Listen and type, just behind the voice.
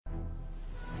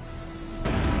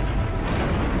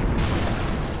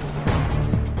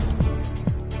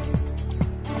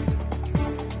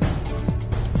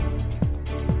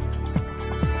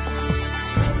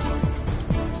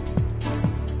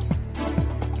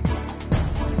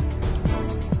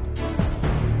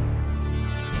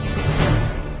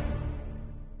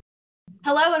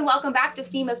Hello and welcome back to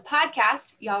SEMA's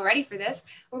podcast, y'all ready for this,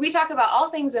 where we talk about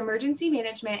all things emergency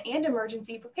management and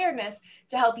emergency preparedness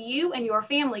to help you and your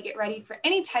family get ready for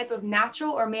any type of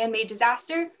natural or man-made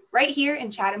disaster right here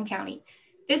in Chatham County.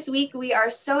 This week, we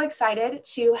are so excited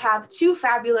to have two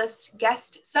fabulous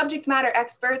guest subject matter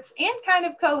experts and kind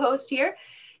of co-host here,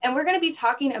 and we're going to be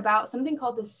talking about something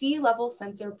called the Sea Level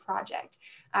Sensor Project.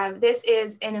 This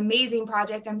is an amazing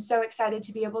project. I'm so excited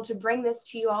to be able to bring this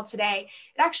to you all today.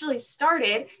 It actually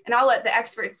started, and I'll let the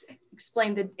experts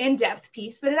explain the in-depth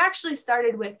piece, but it actually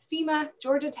started with SEMA,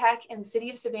 Georgia Tech, and the city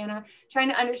of Savannah, trying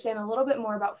to understand a little bit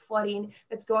more about flooding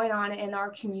that's going on in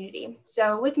our community.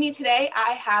 So with me today,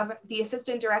 I have the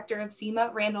Assistant Director of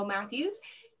SEMA, Randall Matthews,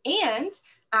 and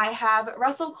I have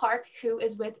Russell Clark, who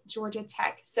is with Georgia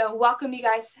Tech. So welcome, you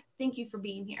guys. Thank you for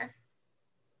being here.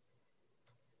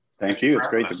 Thank you. It's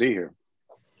great to be here.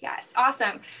 Yes,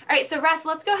 awesome. All right, so Russ,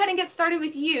 let's go ahead and get started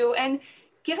with you and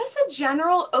give us a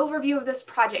general overview of this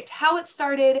project, how it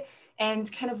started,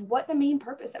 and kind of what the main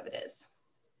purpose of it is.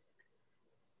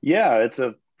 Yeah, it's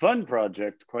a fun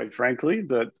project, quite frankly,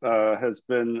 that has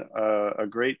been a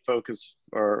great focus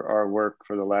for our work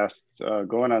for the last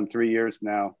going on 3 years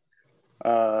now.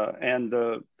 And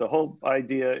the whole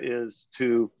idea is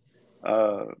to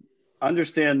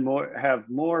understand more, have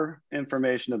more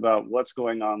information about what's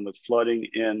going on with flooding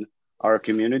in our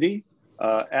community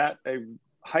at a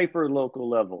hyper local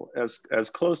level, as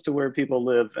close to where people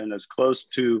live and as close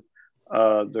to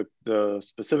the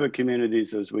specific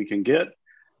communities as we can get.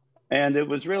 And it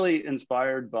was really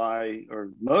inspired by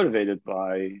or motivated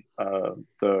by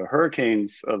the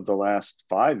hurricanes of the last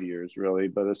 5 years, really,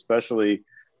 but especially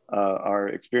our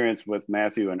experience with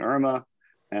Matthew and Irma,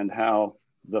 and how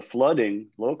the flooding,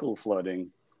 local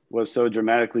flooding, was so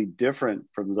dramatically different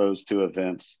from those two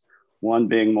events, one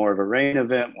being more of a rain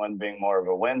event, one being more of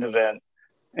a wind event,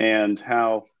 and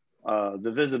how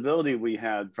the visibility we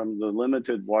had from the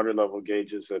limited water level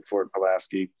gauges at Fort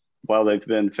Pulaski, while they've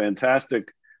been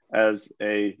fantastic as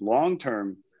a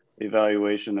long-term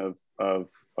evaluation of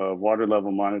water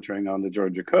level monitoring on the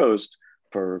Georgia coast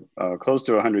for close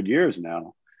to 100 years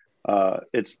now,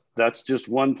 that's just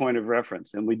one point of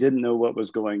reference, and we didn't know what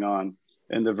was going on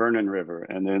in the Vernon River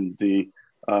and in the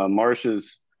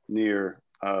marshes near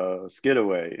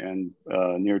Skidaway and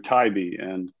near Tybee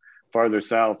and farther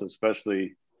south,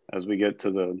 especially as we get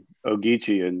to the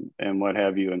Ogeechee and what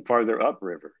have you, and farther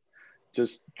upriver.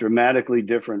 Just dramatically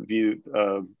different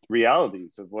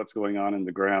realities of what's going on in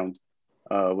the ground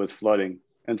with flooding.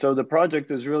 And so the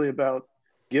project is really about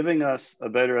giving us a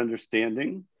better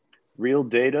understanding, real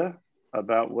data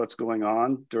about what's going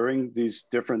on during these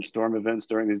different storm events,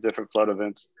 during these different flood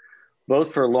events,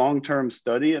 both for long-term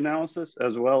study analysis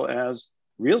as well as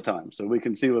real time, so we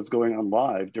can see what's going on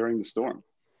live during the storm.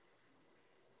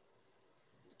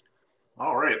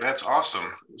 All right, that's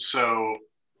awesome. So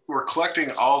we're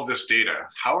collecting all of this data.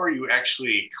 How are you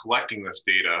actually collecting this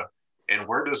data, and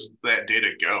where does that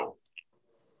data go?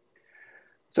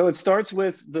 So it starts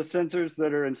with the sensors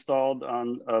that are installed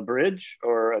on a bridge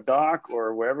or a dock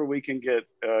or wherever we can get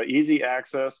easy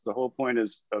access. The whole point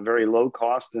is a very low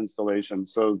cost installation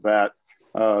so that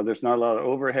there's not a lot of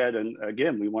overhead. And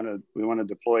again, we want to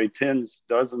deploy tens,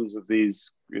 dozens of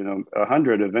these,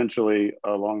 100 eventually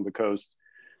along the coast.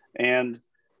 And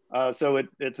so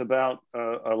it's about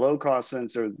a low cost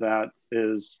sensor that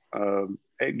is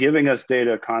giving us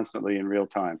data constantly in real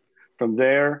time. From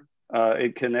there,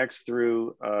 it connects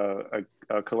through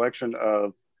a collection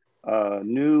of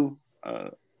new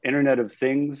Internet of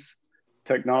Things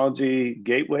technology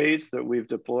gateways that we've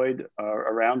deployed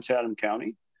around Chatham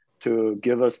County to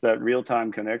give us that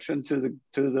real-time connection to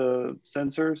the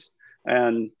sensors.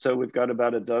 And so we've got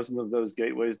about a dozen of those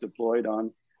gateways deployed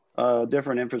on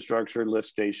different infrastructure, lift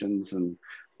stations, and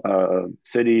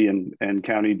city and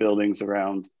county buildings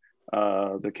around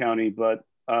the county. But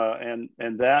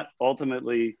and that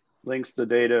ultimately links the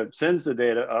data, sends the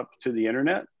data up to the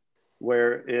internet,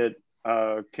 where it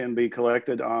can be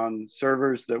collected on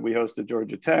servers that we host at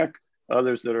Georgia Tech,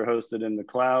 others that are hosted in the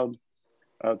cloud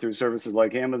through services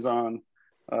like Amazon,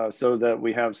 so that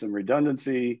we have some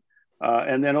redundancy.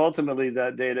 And then ultimately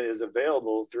that data is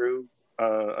available through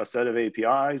a set of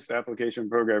APIs, application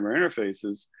programmer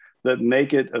interfaces, that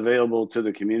make it available to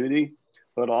the community,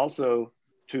 but also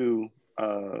to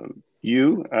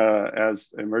you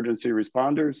as emergency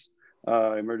responders,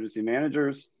 emergency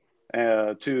managers,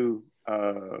 to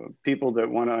people that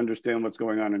want to understand what's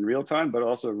going on in real time, but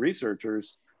also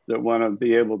researchers that want to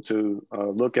be able to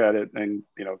look at it and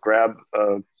grab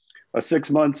a 6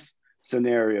 months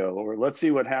scenario, or let's see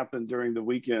what happened during the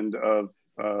weekend of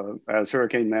as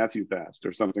Hurricane Matthew passed,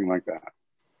 or something like that.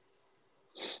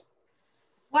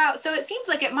 Wow. So it seems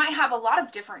like it might have a lot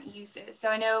of different uses. So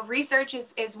I know research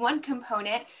is one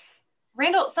component.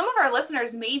 Randall, some of our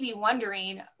listeners may be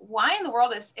wondering, why in the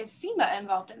world is SEMA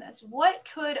involved in this? What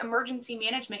could emergency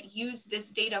management use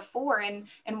this data for, and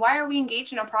why are we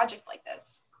engaged in a project like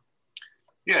this?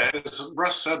 Yeah, as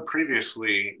Russ said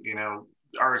previously,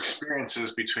 our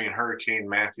experiences between Hurricane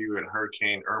Matthew and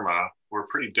Hurricane Irma were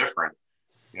pretty different.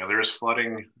 There's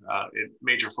flooding,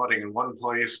 major flooding in one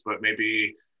place, but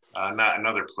maybe not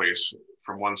another place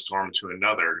from one storm to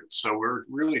another. So we're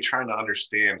really trying to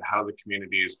understand how the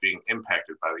community is being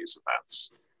impacted by these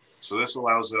events. So this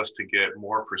allows us to get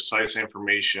more precise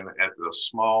information at the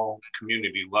small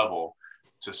community level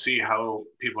to see how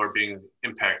people are being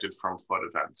impacted from flood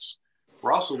events.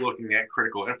 We're also looking at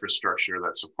critical infrastructure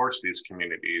that supports these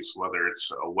communities, whether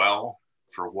it's a well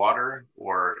for water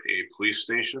or a police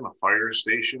station, a fire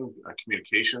station,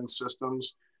 communications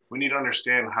systems. We need to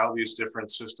understand how these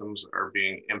different systems are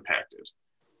being impacted.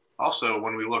 Also,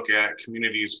 when we look at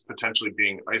communities potentially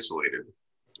being isolated,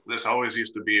 this always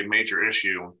used to be a major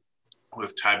issue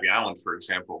with Tybee Island, for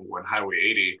example, when Highway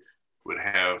 80 would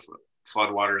have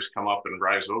floodwaters come up and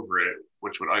rise over it,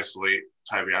 which would isolate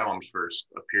Tybee Island for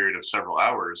a period of several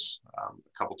hours,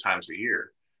 a couple times a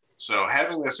year. So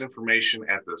having this information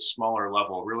at the smaller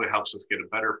level really helps us get a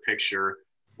better picture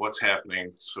what's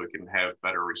happening so we can have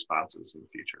better responses in the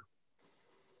future.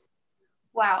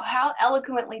 Wow, how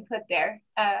eloquently put there.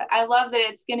 I love that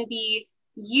it's going to be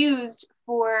used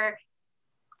for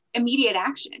immediate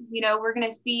action. We're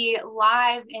going to see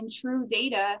live and true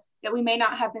data that we may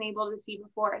not have been able to see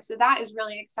before. So that is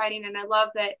really exciting. And I love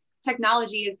that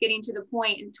technology is getting to the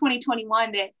point in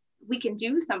 2021 that we can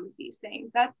do some of these things.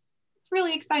 It's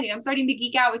really exciting. I'm starting to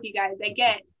geek out with you guys. I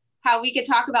get how we could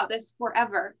talk about this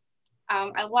forever.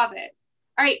 I love it.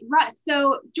 All right, Russ,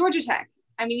 so Georgia Tech,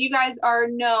 you guys are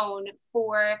known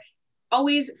for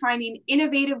always finding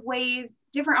innovative ways,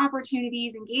 different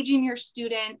opportunities, engaging your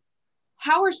students.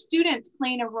 How are students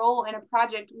playing a role in a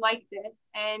project like this?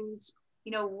 And,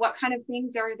 what kind of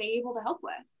things are they able to help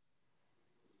with?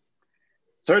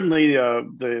 Certainly,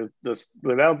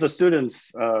 without the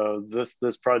students,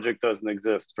 this project doesn't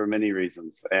exist for many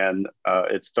reasons. And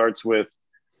it starts with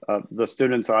the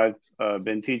students I've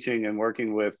been teaching and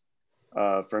working with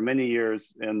for many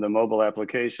years in the mobile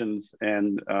applications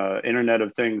and Internet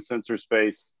of Things sensor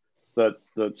space that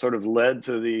sort of led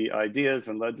to the ideas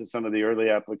and led to some of the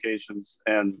early applications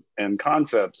and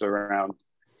concepts around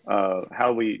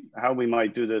how we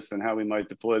might do this and how we might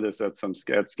deploy this at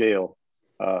scale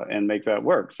and make that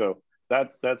work. So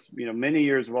that's many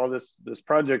years. While this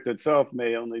project itself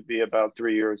may only be about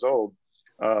 3 years old,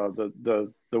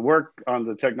 the work on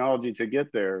the technology to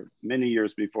get there many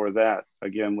years before that,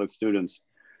 again with students,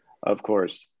 of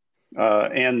course,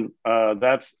 and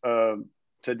that's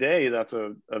today that's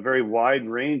a very wide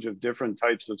range of different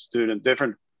types of student,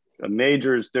 different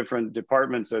majors, different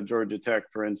departments at Georgia Tech.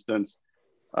 For instance,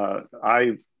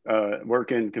 I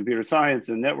work in computer science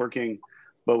and networking,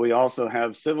 but we also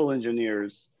have civil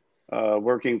engineers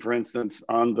working, for instance,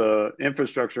 on the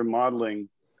infrastructure modeling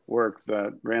work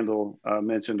that Randall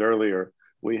mentioned earlier.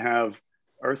 We have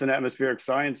earth and atmospheric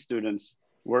science students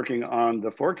working on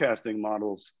the forecasting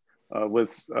models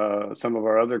with some of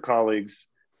our other colleagues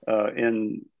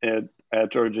at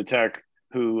Georgia Tech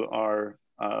who are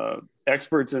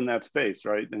experts in that space,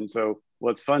 right? And so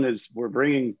what's fun is we're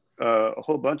bringing a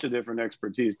whole bunch of different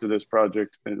expertise to this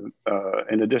project in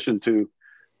addition to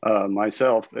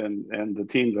myself and the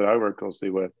team that I work closely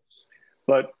with.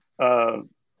 But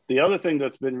the other thing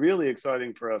that's been really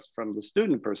exciting for us from the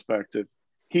student perspective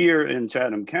here in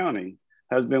Chatham County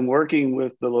has been working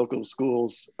with the local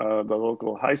schools, the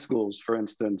local high schools, for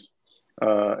instance,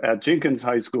 at Jenkins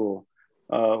High School.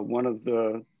 One of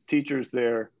the teachers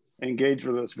there engaged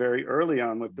with us very early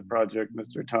on with the project,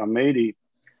 Mr. Tom Mady,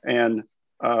 and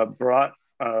brought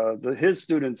his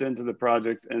students into the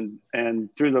project.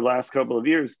 And through the last couple of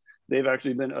years, they've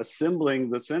actually been assembling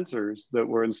the sensors that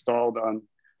were installed on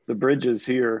the bridges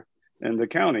here in the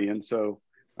county. And so,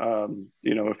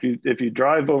 if you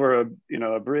drive over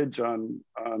a bridge on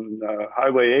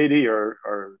Highway 80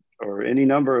 or any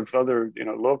number of other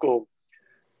local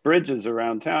bridges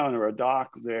around town, or a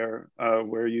dock there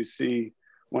where you see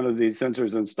one of these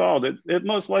sensors installed, it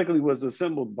most likely was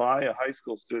assembled by a high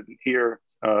school student here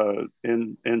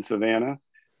in Savannah.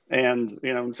 And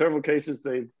in several cases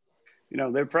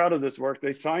they're proud of this work.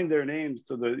 They signed their names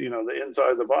to the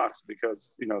inside of the box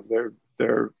because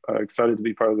they're excited to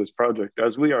be part of this project,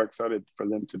 as we are excited for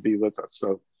them to be with us.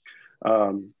 So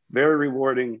very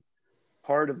rewarding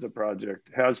part of the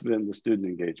project has been the student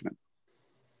engagement.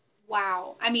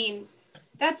 Wow.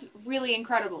 That's really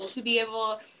incredible to be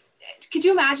able. Could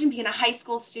you imagine being a high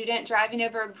school student driving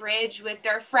over a bridge with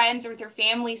their friends or with their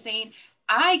family saying,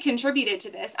 I contributed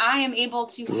to this. I am able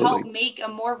to help make a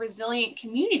more resilient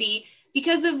community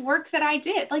because of work that I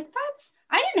did. Like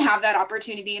I didn't have that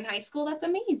opportunity in high school. That's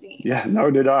amazing. Yeah,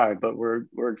 nor did I, but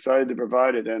we're excited to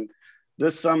provide it. And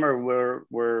this summer,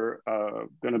 we're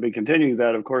going to be continuing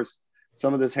that. Of course,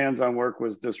 some of this hands-on work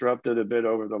was disrupted a bit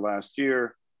over the last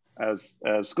year as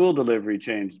school delivery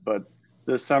changed, but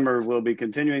this summer we'll be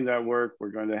continuing that work. We're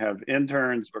going to have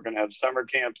interns. We're going to have summer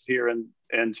camps here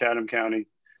in Chatham County.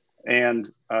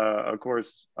 And of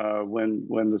course,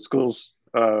 when the schools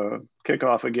kick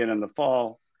off again in the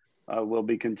fall, we'll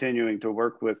be continuing to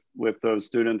work with those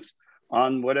students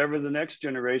on whatever the next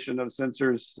generation of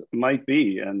sensors might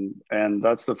be. And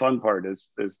that's the fun part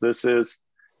is this is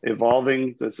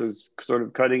evolving. This is sort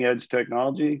of cutting edge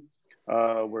technology.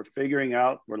 We're figuring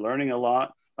out, we're learning a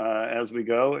lot as we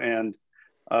go. And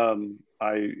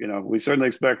we certainly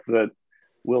expect that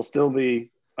we'll still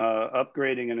be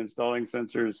upgrading and installing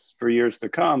sensors for years to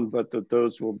come, but that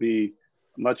those will be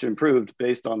much improved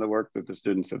based on the work that the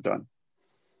students have done.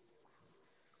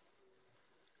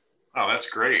 Oh, that's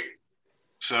great.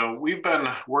 So we've been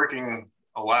working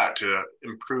a lot to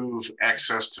improve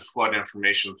access to flood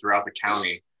information throughout the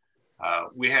county.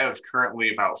 We have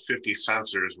currently about 50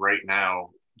 sensors right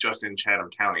now just in Chatham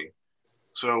County.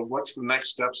 So what's the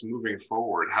next steps moving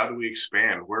forward? How do we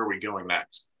expand? Where are we going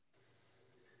next?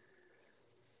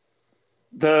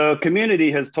 The community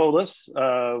has told us,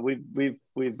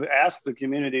 we've asked the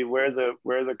community where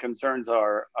the concerns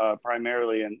are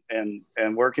primarily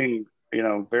and working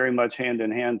very much hand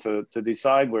in hand to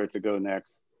decide where to go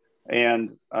next.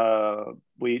 And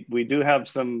we do have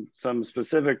some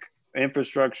specific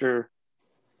infrastructure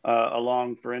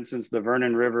along, for instance, the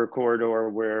Vernon River corridor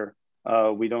where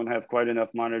we don't have quite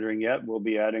enough monitoring yet. We'll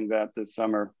be adding that this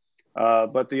summer.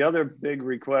 But the other big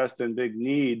request and big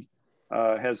need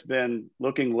has been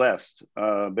looking west,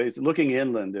 looking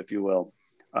inland, if you will,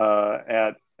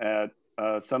 at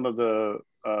some of the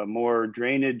more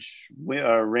drainage,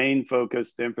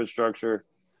 rain-focused infrastructure,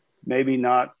 maybe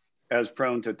not as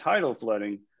prone to tidal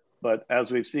flooding, but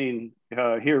as we've seen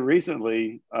here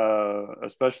recently,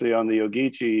 especially on the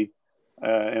Ogeechee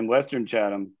and Western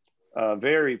Chatham,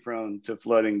 very prone to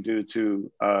flooding due to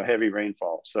heavy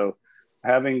rainfall. So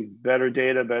having better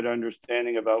data, better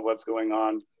understanding about what's going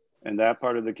on in that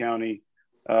part of the county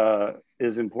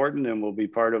is important and will be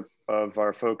part of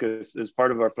our focus, is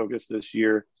part of our focus this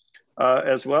year,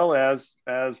 as well as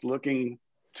looking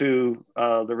to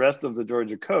the rest of the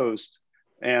Georgia coast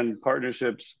and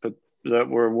partnerships that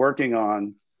we're working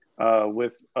on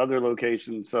with other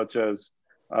locations such as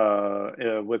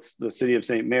with the city of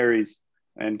St. Mary's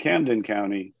and Camden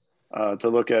County to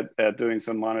look at doing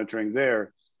some monitoring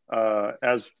there.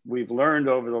 As we've learned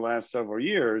over the last several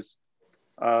years,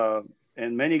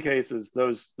 in many cases,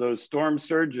 those storm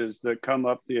surges that come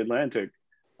up the Atlantic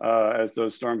as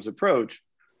those storms approach,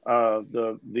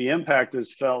 the impact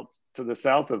is felt to the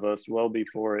south of us well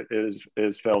before it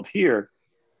is felt here.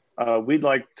 We'd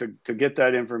like to get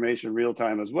that information real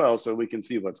time as well so we can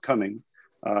see what's coming.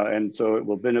 And so it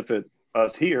will benefit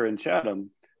us here in Chatham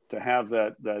to have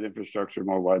that infrastructure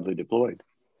more widely deployed.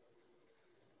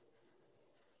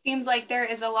 Seems like there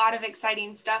is a lot of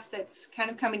exciting stuff that's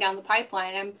kind of coming down the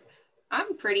pipeline.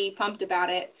 I'm pretty pumped about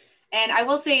it. And I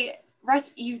will say,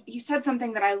 Russ, you said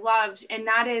something that I loved, and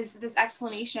that is this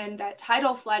explanation that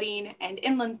tidal flooding and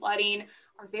inland flooding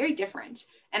are very different.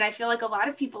 And I feel like a lot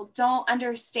of people don't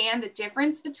understand the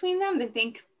difference between them. They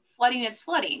think flooding is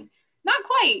flooding. Not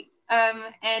quite.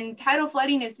 And tidal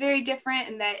flooding is very different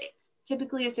in that it's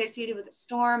typically associated with a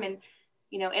storm, and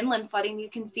inland flooding, you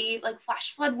can see like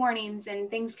flash flood warnings and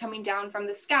things coming down from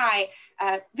the sky.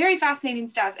 Very fascinating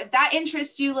stuff. If that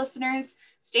interests you, listeners,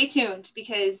 stay tuned,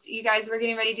 because you guys, we're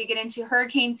getting ready to get into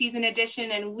hurricane season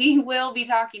edition, and we will be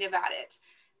talking about it.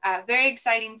 Very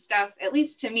exciting stuff, at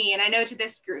least to me, and I know to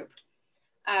this group.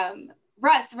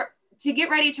 Russ, to get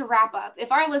ready to wrap up,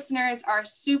 if our listeners are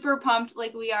super pumped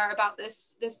like we are about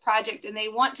this project and they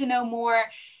want to know more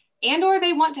and or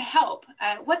they want to help,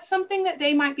 what's something that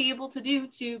they might be able to do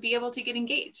to be able to get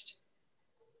engaged?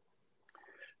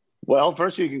 Well,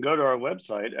 first you can go to our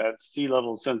website at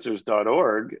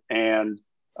sealevelsensors.org and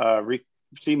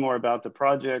see more about the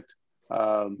project,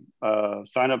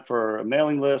 sign up for a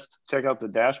mailing list, check out the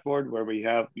dashboard where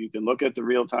you can look at the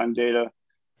real-time data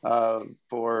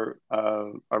for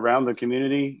around the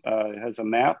community. It has a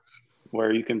map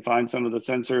where you can find some of the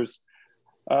sensors.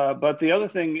 But the other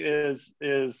thing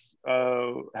is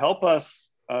help us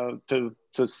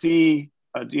to see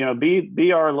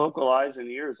be our local eyes and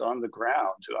ears on the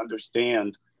ground to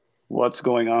understand what's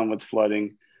going on with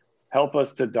flooding. Help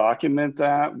us to document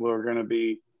that. We're going to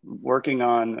be working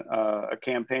on a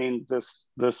campaign this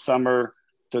summer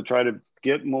to try to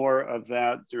get more of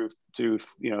that through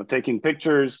taking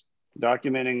pictures,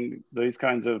 documenting these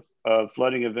kinds of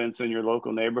flooding events in your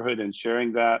local neighborhood and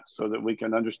sharing that so that we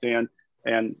can understand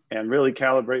and really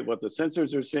calibrate what the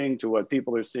sensors are seeing to what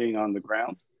people are seeing on the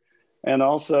ground. And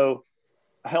also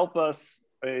help us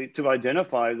to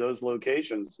identify those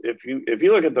locations. If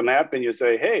you look at the map and you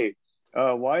say, hey,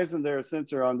 why isn't there a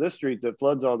sensor on this street that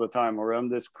floods all the time, or on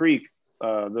this creek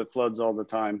that floods all the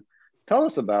time? Tell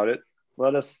us about it.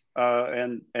 Let us,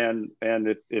 and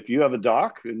if you have a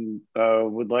dock and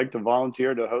would like to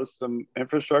volunteer to host some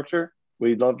infrastructure,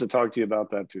 we'd love to talk to you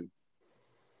about that too.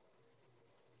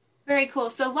 Very cool.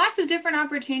 So lots of different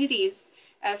opportunities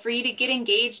for you to get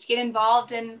engaged, get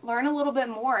involved, and learn a little bit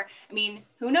more. I mean,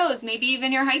 who knows, maybe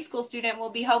even your high school student will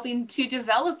be helping to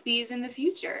develop these in the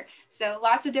future. So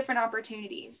lots of different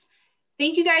opportunities.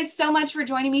 Thank you guys so much for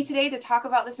joining me today to talk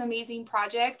about this amazing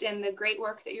project and the great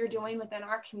work that you're doing within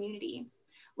our community.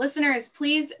 Listeners,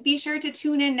 please be sure to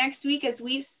tune in next week as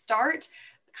we start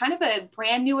kind of a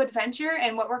brand new adventure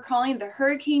and what we're calling the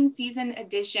hurricane season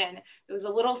edition. It was a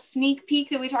little sneak peek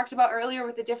that we talked about earlier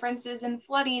with the differences in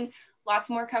flooding. Lots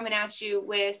more coming at you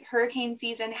with hurricane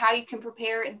season, how you can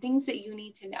prepare, and things that you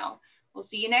need to know. We'll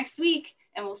see you next week,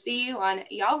 and we'll see you on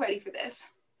Y'all Ready for This.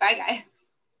 Bye, guys.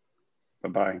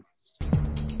 Bye-bye.